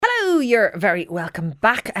You're very welcome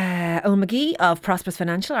back. Owen McGee of Prosperous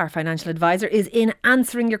Financial, our financial advisor, is in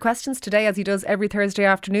answering your questions today, as he does every Thursday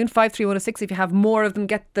afternoon. 53106. If you have more of them,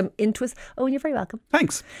 get them into us. Owen, you're very welcome.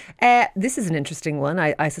 Thanks. This is an interesting one.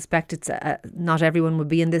 I suspect it's not everyone would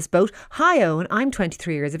be in this boat. Hi Owen, I'm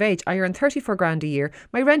 23 years of age. I earn 34 grand a year.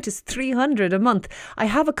 My rent is 300 a month. I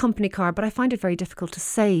have a company car, but I find it very difficult to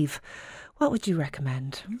save. What would you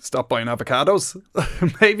recommend? Stop buying avocados.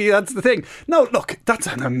 Maybe that's the thing. No, look, that's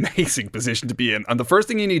an amazing position to be in. And the first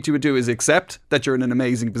thing you need to do is accept that you're in an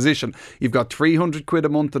amazing position. You've got 300 quid a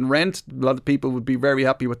month in rent. A lot of people would be very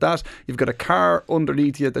happy with that. You've got a car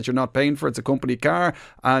underneath you that you're not paying for. It's a company car.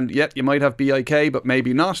 And yet you might have BIK, but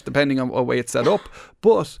maybe not, depending on what way it's set up.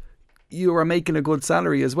 But you are making a good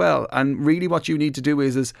salary as well. And really what you need to do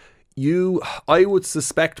is I would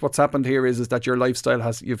suspect what's happened here is that your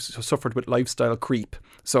lifestyle you've suffered with lifestyle creep.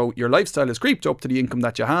 So your lifestyle has creeped up to the income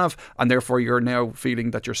that you have, and therefore you're now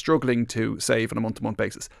feeling that you're struggling to save on a month-to-month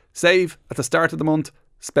basis. Save at the start of the month,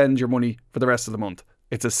 spend your money for the rest of the month.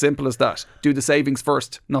 It's as simple as that. Do the savings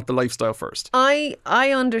first, not the lifestyle first. I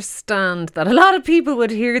understand that a lot of people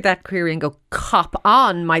would hear that query and go, cop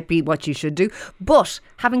on might be what you should do. But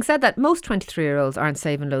having said that, most 23-year-olds aren't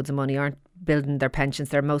saving loads of money, aren't building their pensions.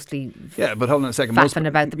 They're mostly but hold on a second.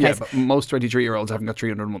 About the place. But most 23-year-olds haven't got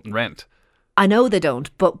 300 a month in rent. I know they don't,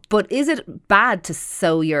 but is it bad to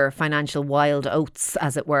sow your financial wild oats,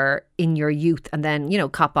 as it were, in your youth and then,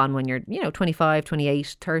 cop on when you're, 25,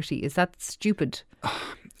 28, 30? Is that stupid?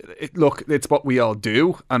 Look, it's what we all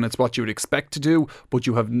do and it's what you would expect to do, but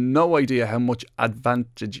you have no idea how much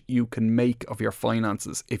advantage you can make of your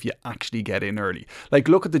finances if you actually get in early. Like,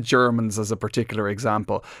 look at the Germans as a particular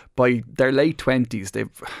example. By their late 20s, it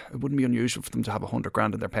wouldn't be unusual for them to have 100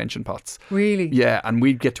 grand in their pension pots. Really? Yeah, and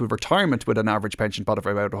we'd get to retirement with an average pension pot of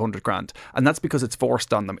about 100 grand. And that's because it's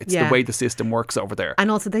forced on them. It's the way the system works over there. And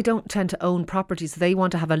also they don't tend to own property, so they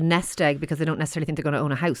want to have a nest egg because they don't necessarily think they're going to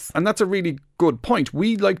own a house. And that's a really good point.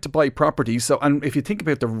 We like to buy property. So, and if you think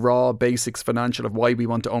about the raw basics financial of why we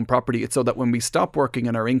want to own property, it's so that when we stop working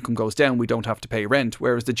and our income goes down, we don't have to pay rent.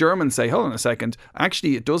 Whereas the Germans say, hold on a second,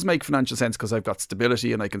 actually it does make financial sense because I've got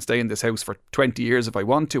stability and I can stay in this house for 20 years if I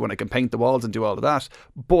want to, and I can paint the walls and do all of that.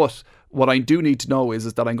 But what I do need to know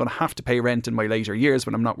is that I'm going to have to pay rent in my later years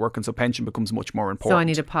when I'm not working, so pension becomes much more important. So I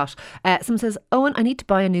need a pot. Someone says, Owen, I need to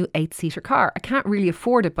buy a new 8-seater car. I can't really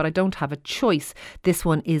afford it, but I don't have a choice. This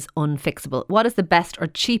one is unfixable. What is the best or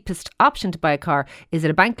cheapest option to buy a car? Is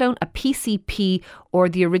it a bank loan, a PCP, or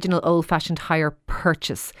the original old-fashioned hire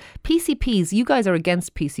purchase? PCPs, you guys are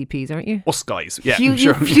against PCPs, aren't you? Us guys, yeah.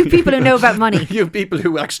 You people who know about money. You people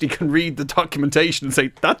who actually can read the documentation and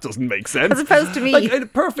say, that doesn't make sense. As opposed to me. Like, a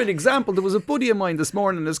perfect example, there was a buddy of mine this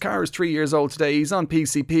morning, his car is 3 years old today, he's on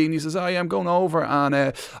PCP, and he says, I'm going over and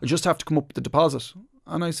I just have to come up with the deposit.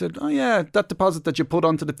 And I said, oh yeah, that deposit that you put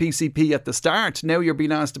onto the PCP at the start, now you're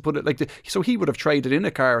being asked to put it so he would have traded in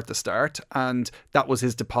a car at the start and that was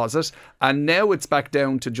his deposit, and now it's back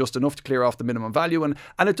down to just enough to clear off the minimum value, and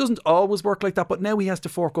it doesn't always work like that, but now he has to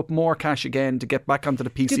fork up more cash again to get back onto the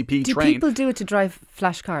PCP do train. Do people do it to drive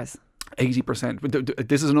flash cars? 80%.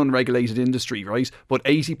 This is an unregulated industry, right? But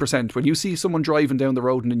 80%, when you see someone driving down the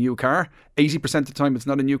road in a new car, 80% of the time it's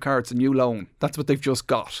not a new car, it's a new loan. That's what they've just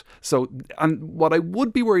got. So, and what I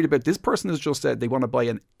would be worried about, this person has just said they want to buy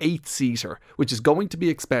an 8-seater, which is going to be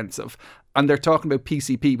expensive. And they're talking about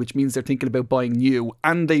PCP, which means they're thinking about buying new.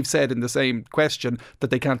 And they've said in the same question that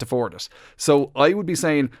they can't afford it. So I would be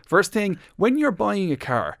saying, first thing, when you're buying a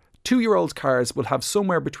car, 2-year-old cars will have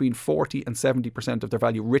somewhere between 40 and 70% of their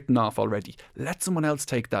value written off already. Let someone else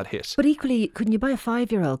take that hit. But equally, couldn't you buy a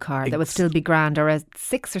 5-year-old car that would still be grand, or a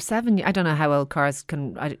 6 or 7? I don't know how old cars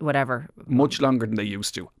can, whatever. Much longer than they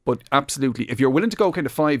used to. But absolutely, if you're willing to go kind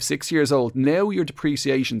of 5-6 years old, now your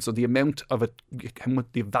depreciation, so the amount of it,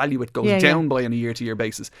 the value it goes down by on a year-to-year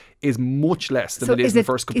basis, is much less than it is in the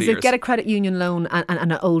first couple of years. Is it get a credit union loan and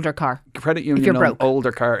an older car? Credit union loan,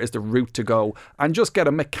 older car is the route to go. And just get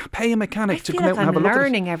pay a mechanic to come out and have a look at it. I'm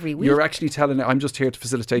learning every week. You're actually telling it. I'm just here to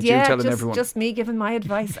facilitate you telling everyone. Just me giving my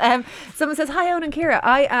advice. Someone says, hi Owen and Ciara,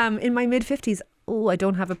 I am in my mid-50s. Oh, I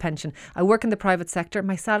don't have a pension. I work in the private sector.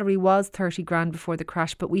 My salary was 30 grand before the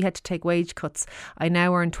crash, but we had to take wage cuts. I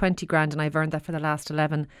now earn 20 grand and I've earned that for the last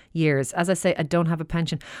 11 years. As I say, I don't have a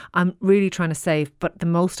pension. I'm really trying to save, but the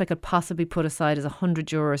most I could possibly put aside is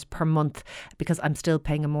 €100 per month because I'm still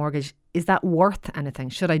paying a mortgage. Is that worth anything?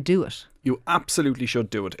 Should I do it? You absolutely should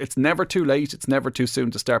do it. It's never too late. It's never too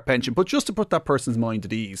soon to start pension. But just to put that person's mind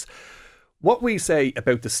at ease, What we say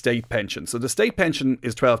about the state pension. So the state pension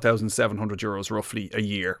is €12,700 roughly a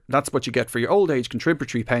year. That's what you get for your old age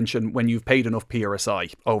contributory pension when you've paid enough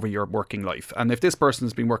PRSI over your working life. And if this person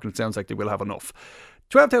has been working, it sounds like they will have enough.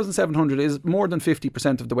 12,700 is more than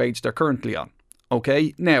 50% of the wage they're currently on.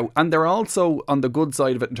 Okay, now, and they're also on the good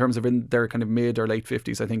side of it in terms of in their kind of mid or late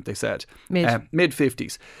 50s, I think they said. Mid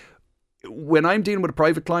 50s. When I'm dealing with a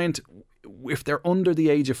private client, if they're under the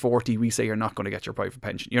age of 40, we say you're not going to get your private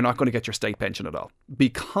pension. You're not going to get your state pension at all.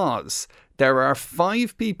 Because there are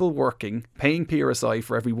 5 people working, paying PRSI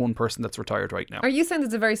for every one person that's retired right now. Are you saying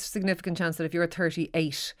there's a very significant chance that if you're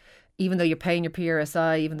 38, even though you're paying your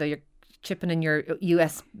PRSI, even though you're chipping in your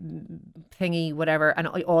US thingy, whatever, and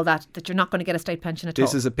all that you're not going to get a state pension at all?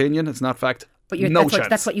 This is opinion, it's not fact. But no chance.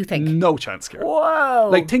 That's what you think? No chance, Ciara. Whoa.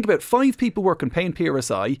 Like, think about 5 people working, paying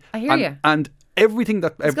PRSI. I hear you. And everything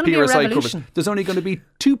that PRSI covers, revolution. there's only going to be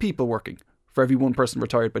 2 people working for every one person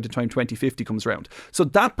retired by the time 2050 comes around. So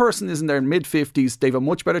that person is in their mid-50s. They have a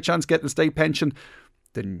much better chance getting a state pension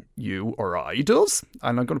than you or I does.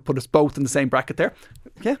 And I'm going to put us both in the same bracket there.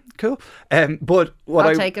 Yeah, cool. But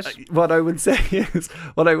I'll take it. What I would say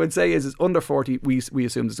is under 40, we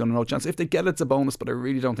assume there's no chance. If they get it, it's a bonus, but I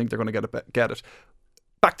really don't think they're going to get it.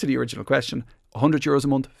 Back to the original question, €100 a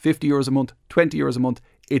month, €50 a month, €20 a month.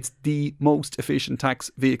 It's the most efficient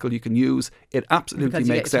tax vehicle you can use. It absolutely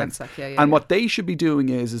makes sense. And what they should be doing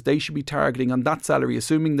is they should be targeting on that salary,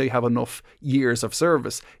 assuming they have enough years of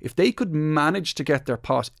service. If they could manage to get their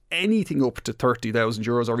pot anything up to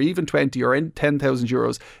 €30,000 or even 20 or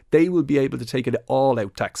 €10,000, they will be able to take it all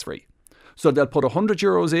out tax-free. So they'll put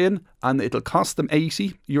 €100 in and it'll cost them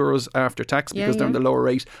 €80 after tax because they're on the lower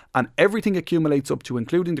rate, and everything accumulates up to,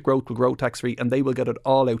 including the growth, will grow tax-free, and they will get it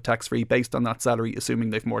all out tax-free based on that salary, assuming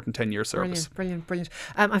they've more than 10 years service. Brilliant.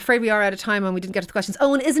 I'm afraid we are out of time and we didn't get to the questions.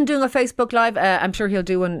 Owen isn't doing a Facebook Live. I'm sure he'll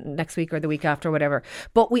do one next week or the week after or whatever.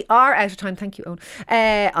 But we are out of time. Thank you, Owen.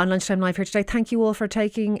 On Lunchtime Live here today. Thank you all for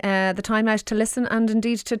taking the time out to listen and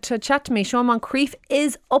indeed to chat to me. Sean Moncrief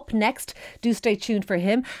is up next. Do stay tuned for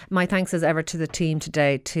him. My thanks as ever to the team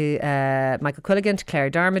today, to Michael Culligan, to Claire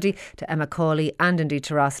Darmody, to Emma Cawley, and indeed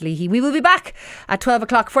to Ross Leahy. We will be back at 12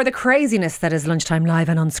 o'clock for the craziness that is Lunchtime Live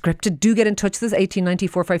and Unscripted. Do get in touch with us. 1890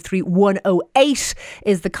 453 108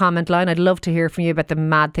 is the comment line. I'd love to hear from you about the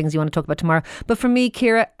mad things you want to talk about tomorrow. But from me,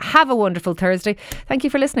 Ciara, have a wonderful Thursday. Thank you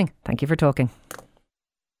for listening. Thank you for talking.